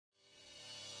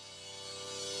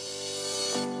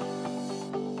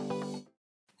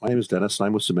name is Dennis, and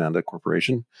I'm with Zmanda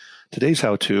Corporation. Today's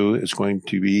how-to is going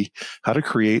to be how to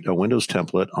create a Windows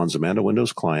template on Zmanda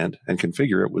Windows Client and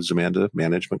configure it with Zmanda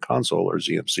Management Console, or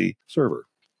ZMC, server.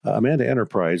 Amanda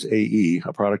Enterprise AE,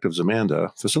 a product of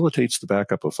Zmanda, facilitates the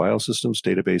backup of file systems,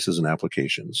 databases, and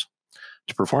applications.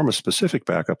 To perform a specific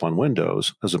backup on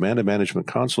Windows, a Zmanda Management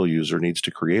Console user needs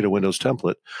to create a Windows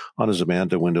template on a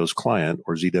Zmanda Windows Client,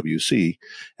 or ZWC,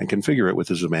 and configure it with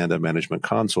the Zmanda Management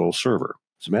Console server.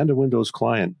 Zmanda Windows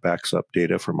Client backs up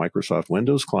data from Microsoft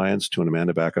Windows clients to an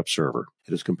Zmanda backup server.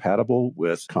 It is compatible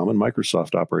with common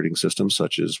Microsoft operating systems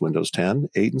such as Windows 10,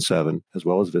 8, and 7, as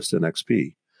well as Vista and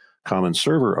XP. Common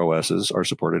server OSes are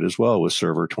supported as well, with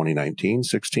Server 2019,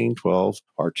 16, 12,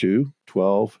 R2,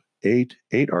 12, 8,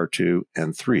 8R2,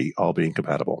 and 3 all being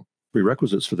compatible.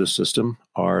 Prerequisites for this system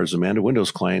are Zmanda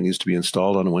Windows Client needs to be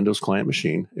installed on a Windows client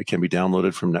machine. It can be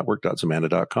downloaded from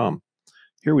network.zmanda.com.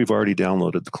 Here we've already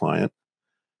downloaded the client,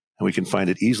 and we can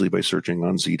find it easily by searching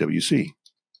on ZWC.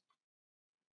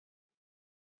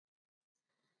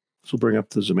 This will bring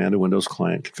up the Zmanda Windows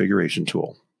Client configuration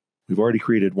tool. We've already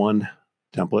created one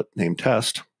template named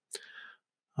test.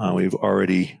 We've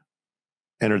already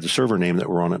entered the server name that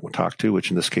we're on it, we'll talk to, which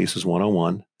in this case is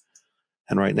 101.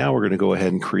 And right now we're going to go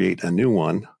ahead and create a new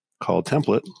one called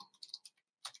template.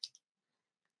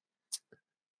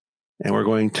 And we're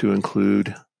going to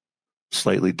include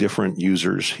slightly different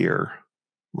users here.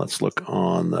 Let's look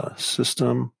on the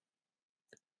system,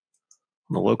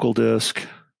 on the local disk.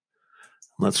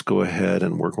 Let's go ahead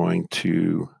and we're going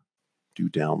to do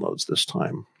downloads this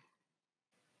time.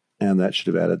 And that should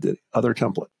have added the other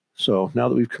template. So now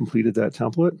that we've completed that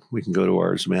template, we can go to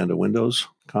our Zmanda Windows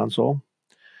console.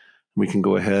 We can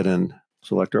go ahead and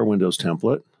select our Windows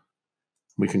template.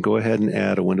 We can go ahead and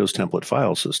add a Windows template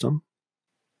file system.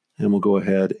 And we'll go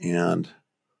ahead and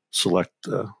select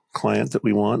the client that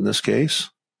we want in this case.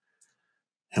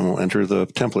 And we'll enter the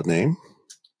template name.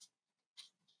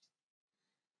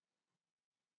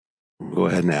 We'll go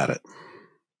ahead and add it.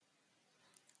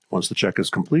 Once the check is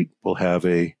complete, we'll have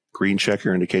a green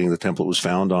checker indicating the template was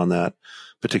found on that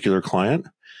particular client,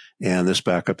 and this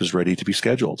backup is ready to be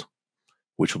scheduled,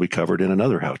 which will be covered in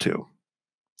another how-to.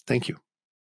 Thank you.